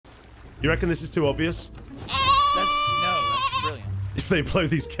You reckon this is too obvious? That's brilliant. If they blow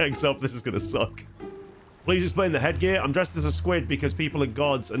these kegs up, this is gonna suck. Please explain the headgear. I'm dressed as a squid because people are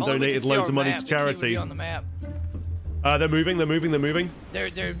gods and donated loads of money to charity. On the map. They're moving. They're moving. They're moving.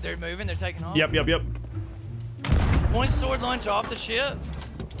 They're moving. They're taking off. Yep. Yep. Yep. One sword launch off the ship.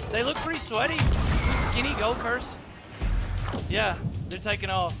 They look pretty sweaty. Skinny gold curse. Yeah, they're taking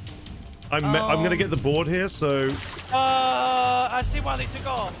off. I'm gonna get the board here. So. I see why they took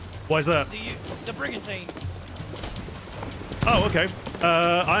off. Why is that? The brigantine. Oh, okay.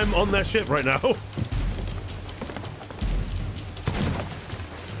 I'm on their ship right now.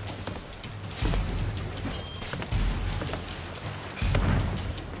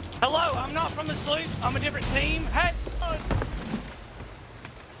 Hello, I'm not from the sloop. I'm a different team. Hey.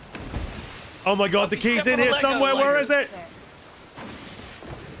 Oh my God, the key's in here somewhere. Where is it?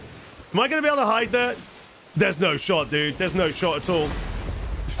 Am I gonna be able to hide that? There's no shot, dude. There's no shot at all.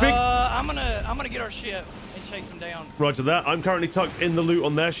 I'm gonna get our ship and chase them down. Roger that. I'm currently tucked in the loot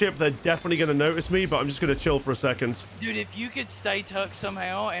on their ship. They're definitely gonna notice me, but I'm just gonna chill for a second. Dude, if you could stay tucked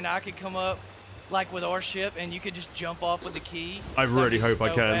somehow and I could come up like with our ship and you could just jump off with the key. I really hope I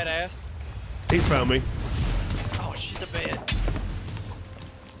can. Badass. He's found me. Oh, she's a bed.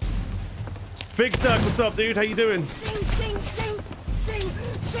 Big Duck, what's up, dude? How you doing? Sing.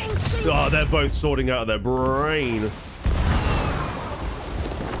 Oh, they're both sorting out of their brain.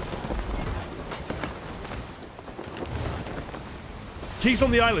 Keys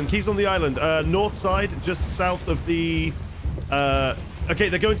on the island. Keys on the island. North side, just south of the... Okay,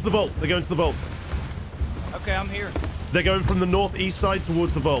 they're going to the vault. They're going to the vault. Okay, I'm here. They're going from the northeast side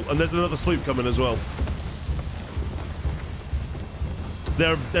towards the vault, and there's another sloop coming as well.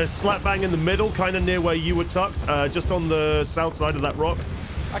 They're slap bang in the middle, kind of near where you were tucked, just on the south side of that rock.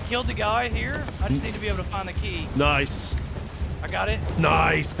 I killed the guy here. I just need to be able to find the key. Nice. I got it.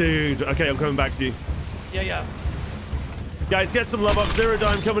 Nice, dude. Okay, I'm coming back to you. Yeah. Guys, get some love up. Zero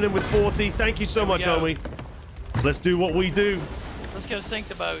Dime coming in with 40. Thank you so much, homie. Let's do what we do. Let's go sink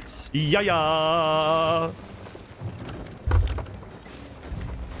the boats. Yeah.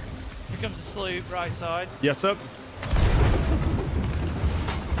 Here comes the sloop, right side. Yes, sir.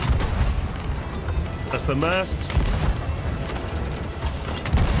 That's the mast.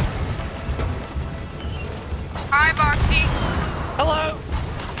 Hi, Boxy. Hello.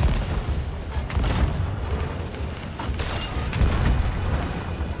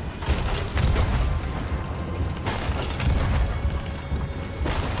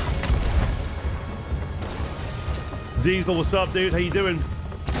 Diesel, what's up, dude? How you doing?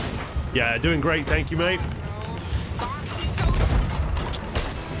 Yeah, doing great. Thank you, mate.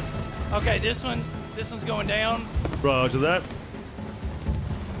 Okay, this one's going down. Roger that.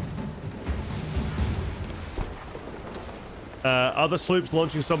 Other sloops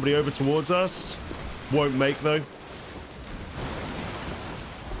launching somebody over towards us. Won't make, though.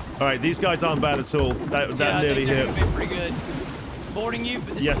 All right, these guys aren't bad at all. That nearly hit. Yeah, been pretty good. Boarding you,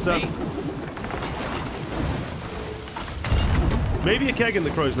 but this yes, is sir. me. Maybe a keg in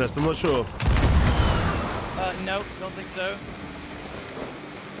the crow's nest. I'm not sure. Nope, don't think so.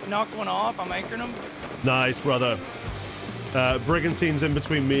 Knocked one off. I'm anchoring them. Nice, brother. Brigantine's in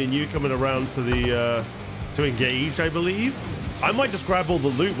between me and you, coming around to the to engage, I believe. I might just grab all the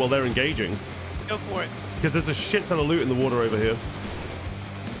loot while they're engaging. Go for it. Because there's a shit ton of loot in the water over here.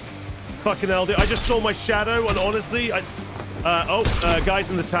 Fucking hell, dude. I just saw my shadow, and honestly, guys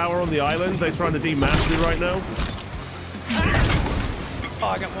in the tower on the island. They're trying to demask me right now. Oh,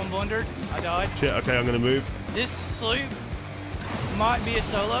 I got one blundered. I died. Shit, okay, I'm gonna move. This sloop might be a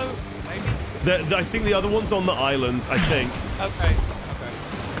solo, maybe. I think the other one's on the island, I think. Okay.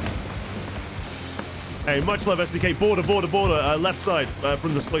 Hey, much love, SBK. Border, left side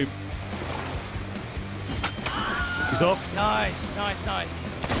from the sloop. He's off. Nice.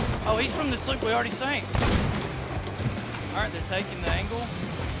 Oh, he's from the sloop we already sank. All right, they're taking the angle.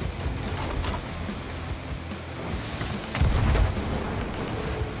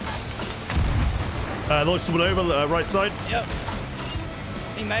 Launch someone over, right side. Yep.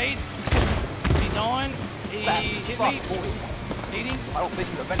 He made. He's on. He hit me. Eating. I don't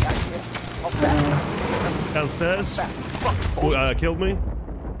listen to many actually. Downstairs. Killed me.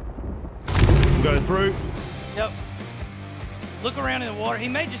 I'm going through. Yep. Look around in the water. He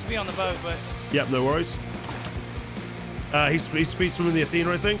may just be on the boat, but... Yep, no worries. He's speed swimming the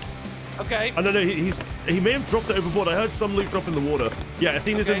Athena, I think. Okay. Oh, no, he may have dropped it overboard. I heard some loot drop in the water. Yeah,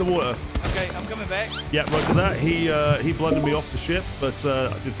 Athena's in the water. Okay, I'm coming back. Yeah, right for that. He blundered me off the ship, but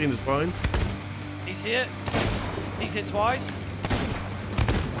Athena's fine. He's hit. He's hit twice.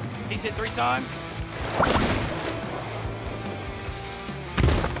 He's hit 3 times.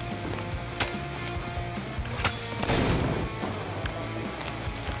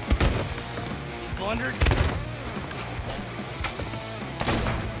 100.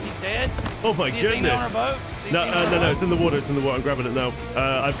 He's dead. Oh my The Athena on goodness. our boat? No, it's in the water. It's in the water. I'm grabbing it now.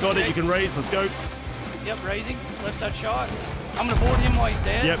 I've got it. You can raise. Let's go. Yep, raising. Left side shots. I'm gonna board him while he's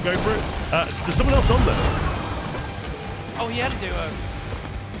dead. Yep, go for it. There's someone else on there. Oh, he had a duo.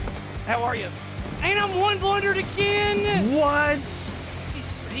 How are you? And I'm 100 again. What?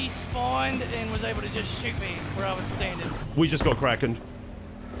 He spawned and was able to just shoot me where I was standing. We just got krakened.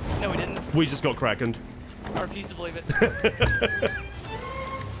 No, we didn't. We just got krakened. I refuse to believe it.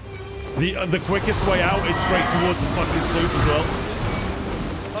 The quickest way out is straight towards the fucking sloop as well.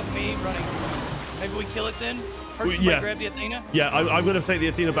 Fuck me, running. Maybe we kill it then? Or somebody grab the Athena? Yeah, I'm going to take the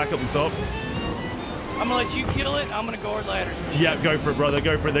Athena back up the top. I'm going to let you kill it. I'm going to guard ladders. Yeah, go for it, brother.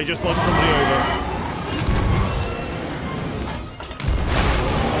 Go for it. They just knocked somebody over.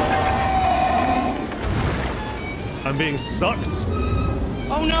 I'm being sucked.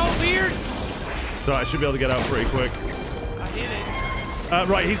 Oh no, Beard! Right, I should be able to get out pretty quick. I hit it.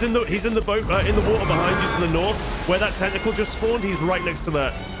 Right, he's in the boat in the water behind you to the north, where that tentacle just spawned. He's right next to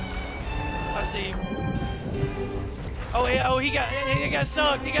that. I see him. Oh yeah, oh he got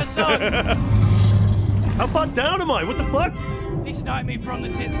sucked. He got sucked. How far down am I? What the fuck? He sniped me from the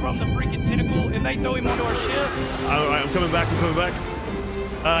freaking tentacle. It may throw him onto our ship. All right, I'm coming back.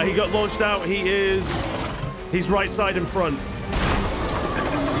 He got launched out. He's right side in front.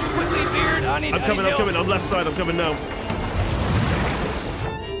 Quickly, Beard. I'm coming. I'm left side. I'm coming now.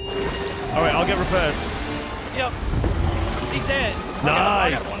 All right, I'll get repairs. Yep. He's dead.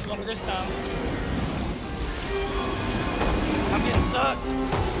 I got one blocker this time. I'm getting sucked.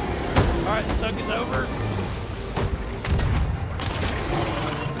 All right, the suck is over.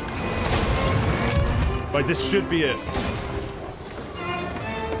 Right, this should be it.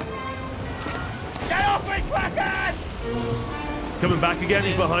 Get off me, Kraken! Coming back again.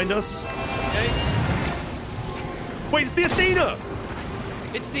 He's behind us. Okay. Wait, it's the Athena.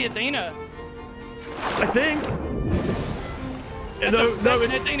 It's the Athena. I think. That's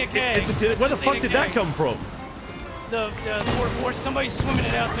an Athena keg. Where the fuck did that come from? The force. Somebody's swimming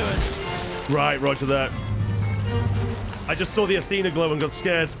it out to us. Right, roger that. I just saw the Athena glow and got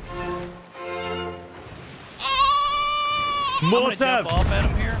scared. Mortav! Off at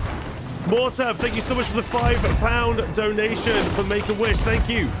him here. Mortav, thank you so much for the £5 donation for Make-A-Wish. Thank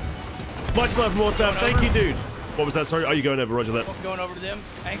you. Much love, Mortav. Thank you, dude. What was that? Sorry. Are you going over? Roger that. Going over to them,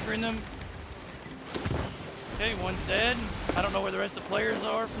 anchoring them. Okay, one's dead. I don't know where the rest of the players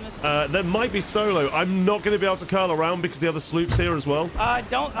are from this. There might be solo. I'm not going to be able to curl around because the other sloop's here as well. I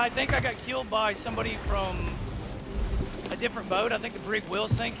think I got killed by somebody from a different boat. I think the brig will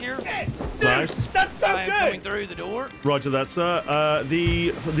sink here. Nice. That's so good! Coming through the door. Roger that, sir.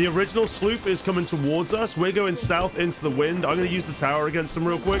 The original sloop is coming towards us. We're going south into the wind. I'm going to use the tower against them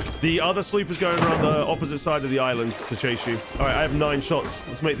real quick. The other sloop is going around the opposite side of the island to chase you. All right, I have 9 shots.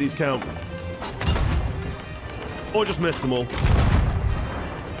 Let's make these count. Or just miss them all.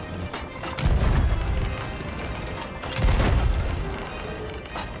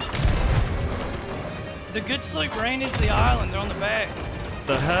 The good sloop ran into the island. They're on the back.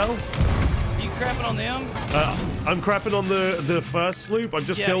 The hell? Are you crapping on them? I'm crapping on the first sloop. I've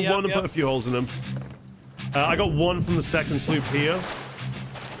just killed one and put a few holes in them. I got one from the second sloop here.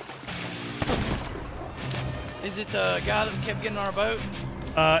 Is it the guy that kept getting on our boat?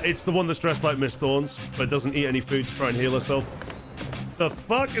 It's the one that's dressed like Miss Thorns, but doesn't eat any food to try and heal herself. The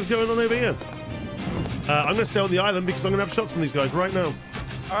fuck is going on over here? I'm going to stay on the island because I'm going to have shots on these guys right now.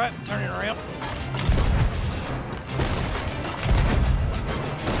 All right, turning around.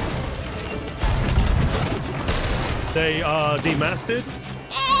 They are demasted. You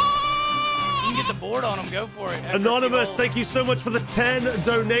can get the board on them. Go for it. Anonymous, thank you so much for the 10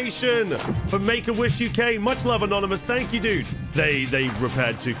 donation for Make-A-Wish UK. Much love, Anonymous. Thank you, dude. They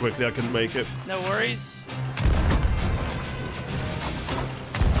repaired too quickly. I couldn't make it. No worries.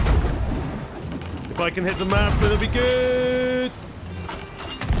 If I can hit the mast, then it'll be good.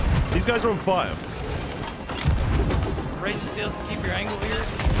 These guys are on fire. Raise the sails to keep your angle here.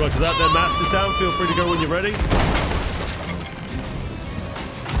 Roger that. Their mast is down. Feel free to go when you're ready.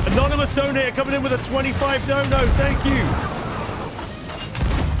 Anonymous donator coming in with a 25 dono. Thank you.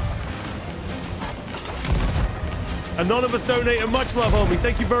 Anonymous donator, much love, homie.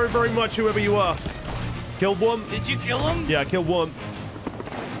 Thank you very, very much, whoever you are. Killed one. Did you kill him? Yeah, I killed one.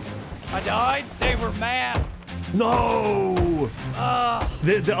 I died. They were mad. No.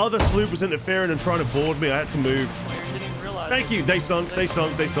 The other sloop was interfering and trying to board me. I had to move. Didn't even realize. Thank you. They sunk. They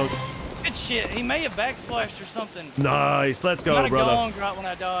sunk. They sunk. Good shit. He may have backsplashed or something. Nice. Let's go, Got a brother. gong right when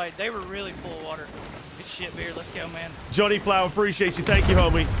I died. They were really full of water. Good shit, Beard. Let's go, man. Johnny Plow, appreciate you. Thank you,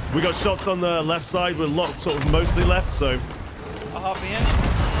 homie. We got shots on the left side. We're locked sort of mostly left, so. I'll hop in.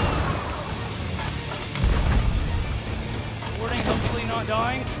 Boarding, hopefully not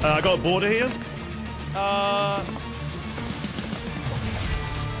dying. I got a border here.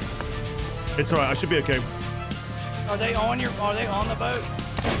 It's all right. I should be okay. Are they on the boat?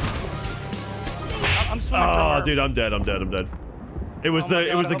 I'm swimming. Oh, dude, I'm dead. I'm dead. I'm dead. It was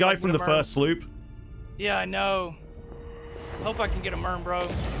the guy from the first sloop. Yeah, I know. Hope I can get a merm, bro.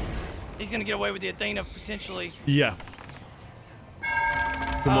 He's gonna get away with the Athena potentially. Yeah.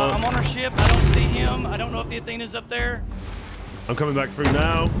 Come on. I'm on our ship. I don't see him. I don't know if the Athena's up there. I'm coming back through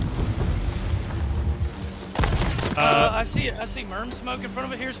now. I see it. I see merm smoke in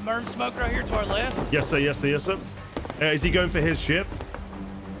front of it. Here's merm smoke right here to our left. Yes, sir. Yes, sir. Yes, sir. Is he going for his ship?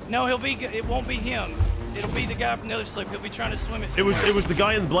 No, it won't be him. It'll be the guy from the other sloop. He'll be trying to swim it. It was the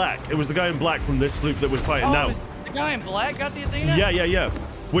guy in black. It was the guy in black from this sloop that we're fighting now. The guy in black got the Athena? Yeah.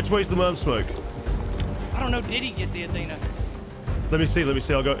 Which way's the merm smoke? I don't know. Did he get the Athena? Let me see.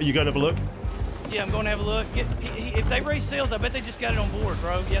 I'll go. Are you going to have a look? Yeah, I'm going to have a look. If they raise sails, I bet they just got it on board,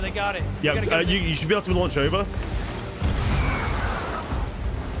 bro. Yeah, they got it. Yeah, you should be able to launch over.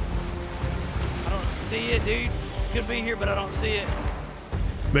 I don't see it, dude. Could be here, but I don't see it.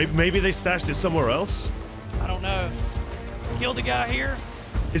 Maybe they stashed it somewhere else. I don't know. Killed the guy here?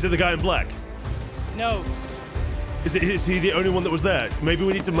 Is it the guy in black? No. Is he the only one that was there? Maybe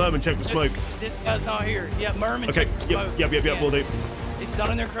we need to merm and check for smoke. This guy's not here. Yeah, merm and okay. check for smoke. Yep, we'll do. It's not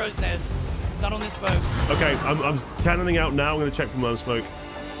in their crow's nest. It's not on this boat. Okay, I'm cannoning out now. I'm going to check for merm smoke.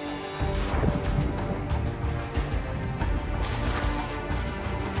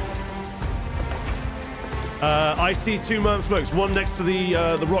 I see 2 merm smokes. One next to the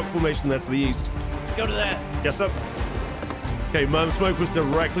rock formation there to the east. Go to that. Yes, sir. Okay, merm smoke was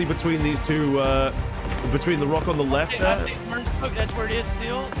directly between these two, between the rock on the left there. Merm smoke, that's where it is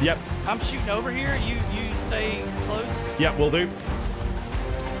still? Yep. I'm shooting over here. You stay close? Yep, will do.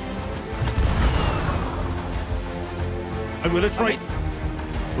 I'm gonna try.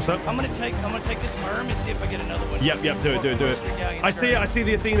 What's up? I'm gonna take this merm and see if I get another one. Yep, do it. I see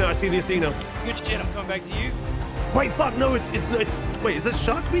the Athena. Good shit, I'm coming back to you. Wait, fuck, no, it's wait, is that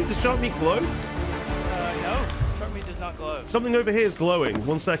shark meat? Does shark meat glow? No, shark meat does not glow. Something over here is glowing.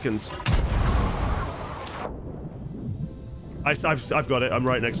 1 second. I've got it. I'm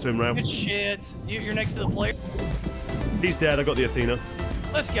right next to him now. Good shit. You're next to the player. He's dead. I got the Athena.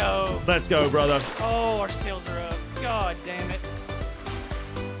 Let's go. Let's go, brother. Oh, our sails are up. God damn it.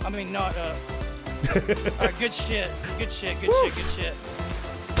 I mean, not up. Alright, good shit. Good shit.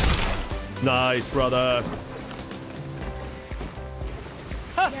 Nice, brother.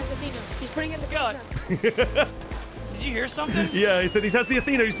 Yes, Athena. He's putting it in the God. crow's nest. Did you hear something? Yeah, he said he has the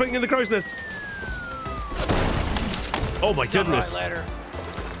Athena. He's putting it in the crow's nest. Oh my goodness. Right ladder.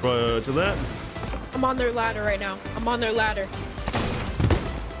 To that. I'm on their ladder right now. I'm on their ladder.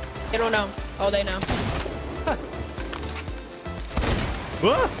 They don't know. Oh, they know.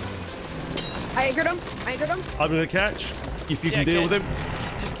 What? I anchored him. I'm gonna catch. If you can deal with him.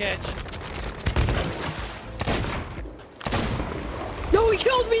 Just catch. No, he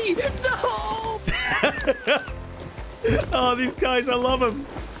killed me! No! Oh, these guys, I love them.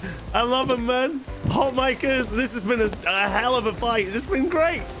 I love them, man. Hot micers, this has been a hell of a fight. It's been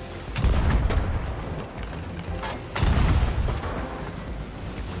great.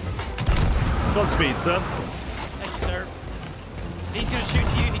 Godspeed, sir. Thank you, sir. He's gonna shoot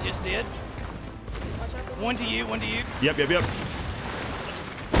to you. He just did. One to you. Yep. Dead.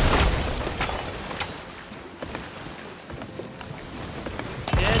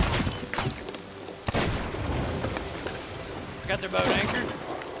 Got their boat anchored.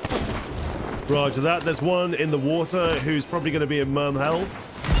 Roger that. There's one in the water who's probably going to be in merm hell.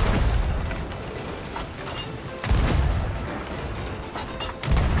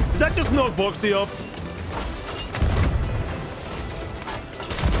 Did that just knock Boxy off?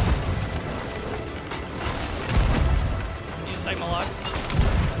 You saved my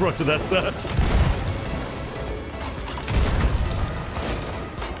life. Roger that, sir.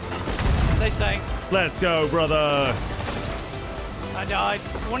 They sank. Let's go, brother. I died.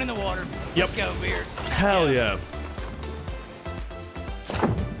 One in the water. Yep. Let's go, Beard. Hell yeah.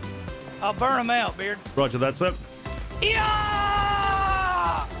 I'll burn them out, Beard. Roger that, sir.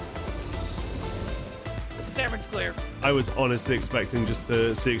 Yeah! Tavern's clear. I was honestly expecting just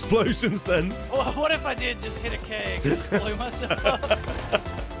to see explosions then. Well, what if I did just hit a keg and blew myself up?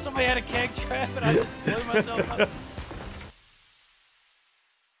 Somebody had a keg trap and I just blew myself up.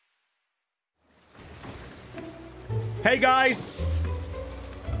 Hey, guys.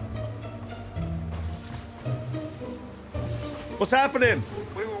 What's happening?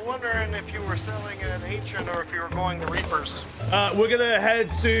 We were wondering if you were selling an ancient or if you were going to Reapers. We're gonna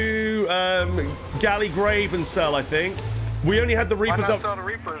head to Galley Grave and sell, I think. We only had the Reapers Why not up. sell the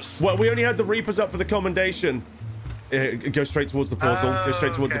Reapers? Well, we only had the Reapers up for the commendation. Go straight towards the portal. Go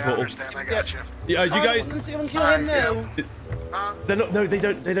straight towards the portal. I understand. I got you. Yeah, you guys. Let's even kill him now. They're not. No, they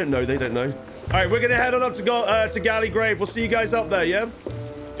don't. They don't know. They don't know. All right, we're gonna head on up to Galley Grave. We'll see you guys up there. Yeah.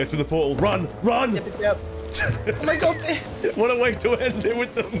 Go through the portal. Run! Run! Yep. Oh my god. What a way to end it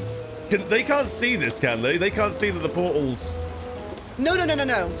with them. They can't see this, can they? They can't see that the portal's. No.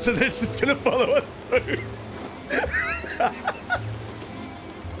 So they're just gonna follow us through.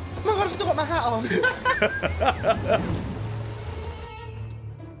 Oh my god, I've still got my hat on.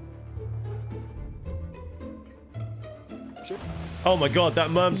 Oh my god, that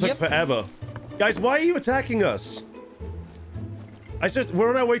mum took forever. Guys, why are you attacking us? We're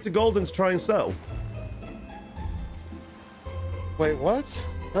on our way to Golden to try and sell. Wait, what?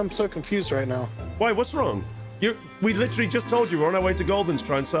 I'm so confused right now. Why? What's wrong? We literally just told you we're on our way to Golden to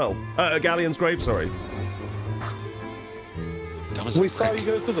try and sell. Galleon's Grave, sorry. We saw you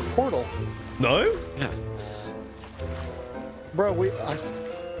go through the portal. No? Yeah. Bro,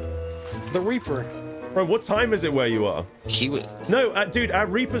 the Reaper. Bro, what time is it where you are? He would. No, dude, our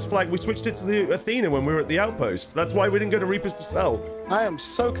Reaper's flag, we switched it to the Athena when we were at the outpost. That's why we didn't go to Reaper's to sell. I am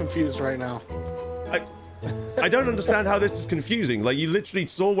so confused right now. I don't understand how this is confusing. Like, you literally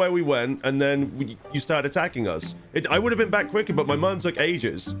saw where we went, and then you started attacking us. I would have been back quicker, but my mom took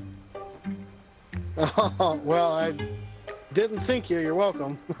ages. Well, I didn't sink you. You're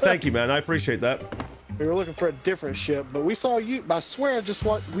welcome. Thank you, man. I appreciate that. We were looking for a different ship, but we saw you. I swear,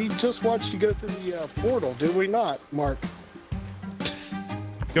 we just watched you go through the portal, did we not, Mark?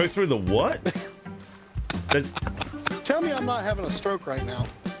 Go through the what? Tell me I'm not having a stroke right now.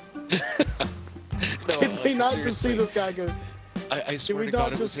 Did we not seriously. just see this guy go? I swear to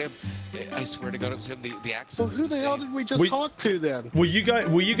God it was him. I swear to God it was him. The accent. So who the hell did we just talk to then? Were you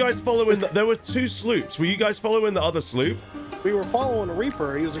guys following? There was 2 sloops. Were you guys following the other sloop? We were following a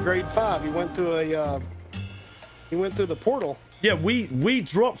Reaper. He was a grade 5. He went through the portal. Yeah, we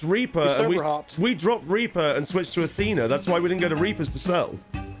dropped Reaper. We dropped Reaper and switched to Athena. That's why we didn't go to Reapers to sell.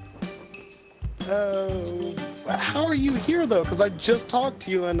 How are you here though? Because I just talked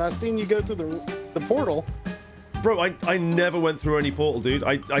to you and I seen you go through the portal. Bro, I never went through any portal, dude.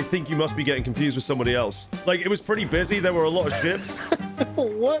 I think you must be getting confused with somebody else. Like, it was pretty busy. There were a lot of ships.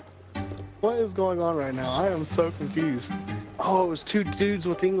 What is going on right now? I am so confused. Oh, it was 2 dudes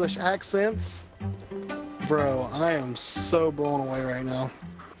with English accents? Bro, I am so blown away right now.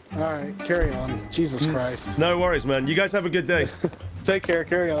 All right, carry on. Jesus Christ. No worries, man. You guys have a good day. Take care.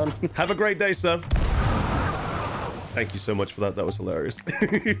 Carry on. Have a great day, sir. Thank you so much for that. That was hilarious.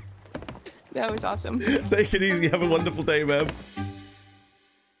 That was awesome. Take it easy. Have a wonderful day, man.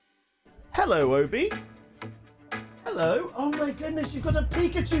 Hello, Obi. Hello. Oh my goodness, you've got a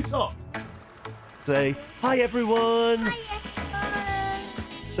Pikachu top. Say, hi, everyone. Hi,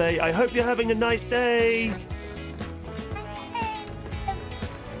 everyone. Say, I hope you're having a nice day.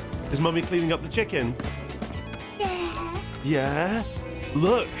 Is Mummy cleaning up the chicken? Yeah. Yeah.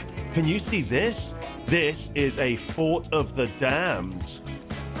 Look, can you see this? This is a Fort of the Damned.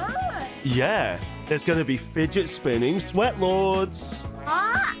 Oh. Yeah, there's going to be fidget spinning sweat lords.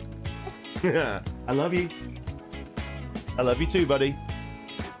 Ah. I love you. I love you too, buddy.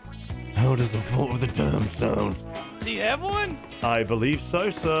 How does the Fort of the Damned sound? Do you have one? I believe so,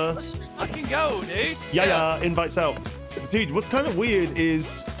 sir. Let's fucking go, dude. Yeah, invites out. Dude, what's kind of weird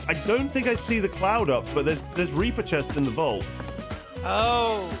is I don't think I see the cloud up, but there's Reaper chests in the vault.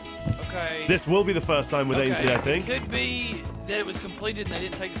 Oh, okay. This will be the first time with Ainsley, I think. It could be that it was completed and they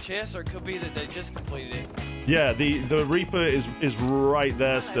didn't take the chest, or it could be that they just completed it. Yeah, the Reaper is right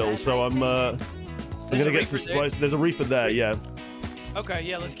there still, so I'm gonna get some supplies. There's a Reaper there, yeah. Okay,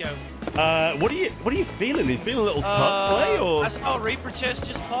 yeah, let's go. What are you feeling? Are you feeling a little tough play, or? I saw a Reaper chest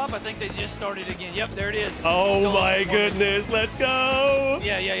just pop. I think they just started again. Yep, there it is. Oh my goodness, let's go!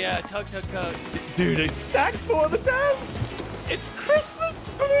 Yeah. Tug. Dude, it's stacked for the damn. It's Christmas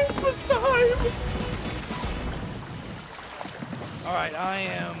time. All right, I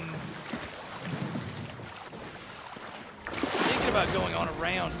am thinking about going on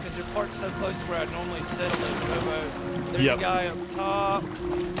around because they're parked so close to where I'd normally settle in. There's a guy up top.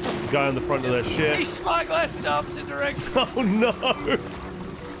 Guy on the front of their ship. He spyglass in the opposite direction. Oh no!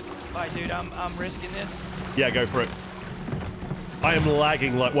 Alright, dude, I'm risking this. Yeah, go for it. I am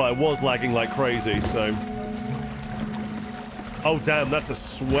lagging like, well, I was lagging like crazy, so. Oh damn, that's a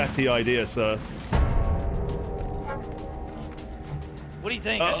sweaty idea, sir. What do you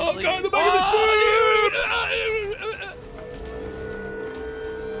think? Oh god, the back of the ship!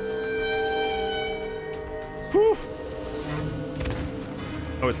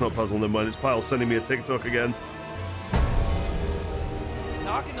 it's not puzzle. Never mind. It's Pile sending me a TikTok again.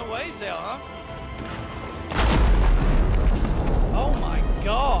 Knocking the waves out, huh? Oh my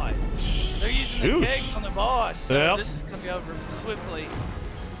god. They're using the kegs on the boss. So this is going to be over swiftly.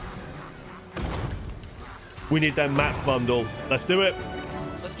 We need that map bundle. Let's do it.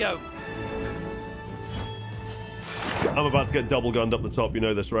 Let's go. I'm about to get double gunned up the top. You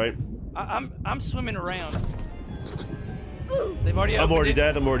know this, right? I'm swimming around. They've already. I'm already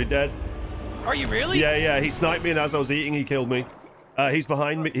dead. I'm already dead. Are you really? Yeah. He sniped me, and as I was eating, he killed me. He's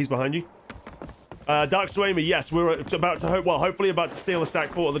behind me. He's behind you. Dark Swayme, yes, we're about to hopefully about to steal a stack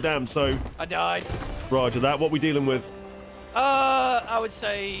fort of the dam. So I died. Roger that. What we dealing with? I would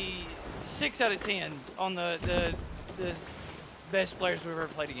say 6 out of 10 on the best players we've ever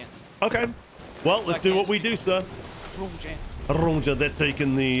played against. Okay. Well, let's do what we do, sir. Roger, they're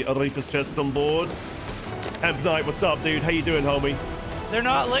taking the Reaper's chests on board. Hemp Knight, what's up, dude? How you doing, homie? They're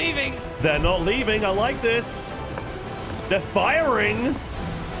not leaving. They're not leaving. I like this. They're firing.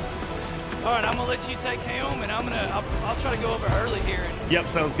 All right, I'm gonna let you take him, and I'll try to go over early here. And... Yep,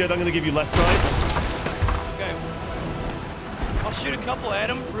 sounds good. I'm gonna give you left side. Okay. I'll shoot a couple at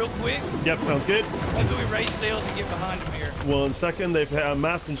him real quick. Yep, sounds good. Maybe we raise sails and get behind him here. 1 second. They've hit our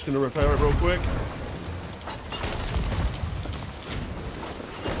mast. I'm just gonna repair it real quick.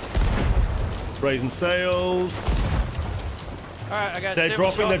 Raising sails. All right, I got. They're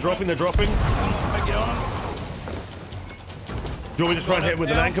dropping. They're dropping. They're dropping. I'm gonna get on them. Do you want me to try and hit him with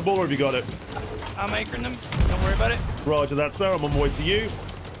an anchor ball, or have you got it? I'm anchoring them. Don't worry about it. Roger that, sir. I'm on my way to you.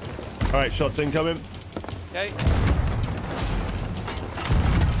 All right, shots incoming. Okay.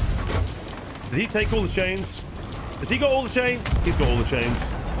 Did he take all the chains? Has he got all the chain? He's got all the chains.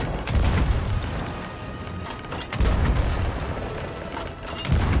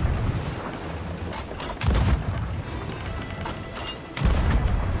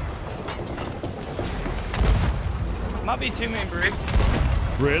 Might be 2-man brig.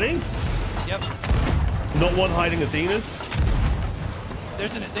 Really? Yep. Not one hiding Athenas?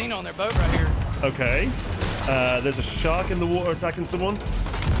 There's an Athena on their boat right here. Okay. There's a shark in the water attacking someone.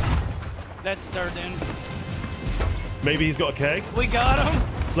 That's the third then. Maybe he's got a keg. We got him.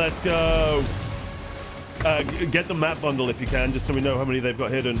 Let's go. Get the map bundle if you can, just so we know how many they've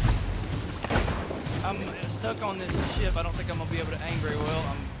got hidden. I'm stuck on this ship. I don't think I'm gonna be able to aim very well.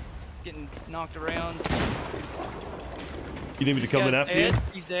 I'm getting knocked around. You need me to come in after you?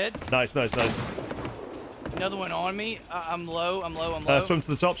 He's dead. Nice, nice, nice. Another one on me. I'm low. I'm low. I'm low. Swim to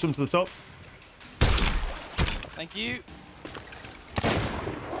the top. Swim to the top. Thank you.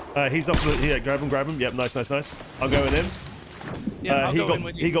 He's up. Yeah, grab him. Grab him. Yep, nice, nice, nice. I'm going in. Yeah, I'll go in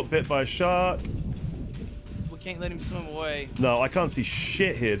with you. He got bit by a shark. We can't let him swim away. No, I can't see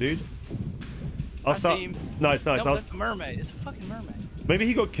shit here, dude. I'll start. See him. Nice, nice. No, that's a mermaid. It's a fucking mermaid. Maybe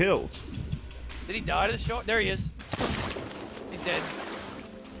he got killed. Did he die to the shark? There he is. He's dead.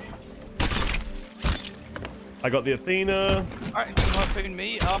 I got the Athena. All right, you harpoon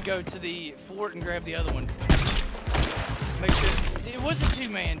me. I'll go to the fort and grab the other one. Make sure it was a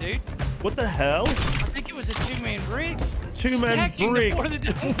 2-man, dude. What the hell? I think it was a 2-man brig. 2-man brig.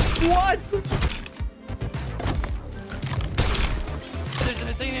 What? There's an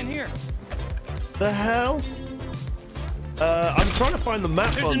Athena in here. The hell? I'm trying to find the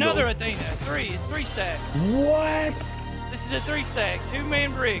map There's bundle. another Athena. It's 3 stack. What? This is a 3 stack,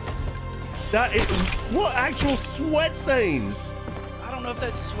 2-man brig. That is what actual sweat stains? I don't know if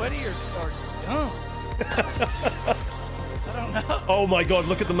that's sweaty or dumb. I don't know. Oh my god,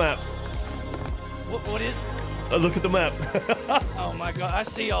 look at the map. What is it? Look at the map. Oh my god, I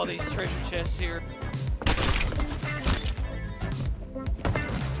see all these treasure chests here.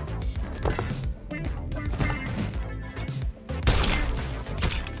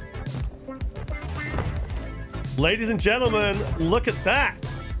 Ladies and gentlemen, look at that.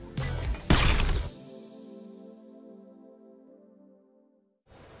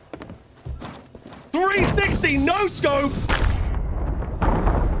 .360 no scope.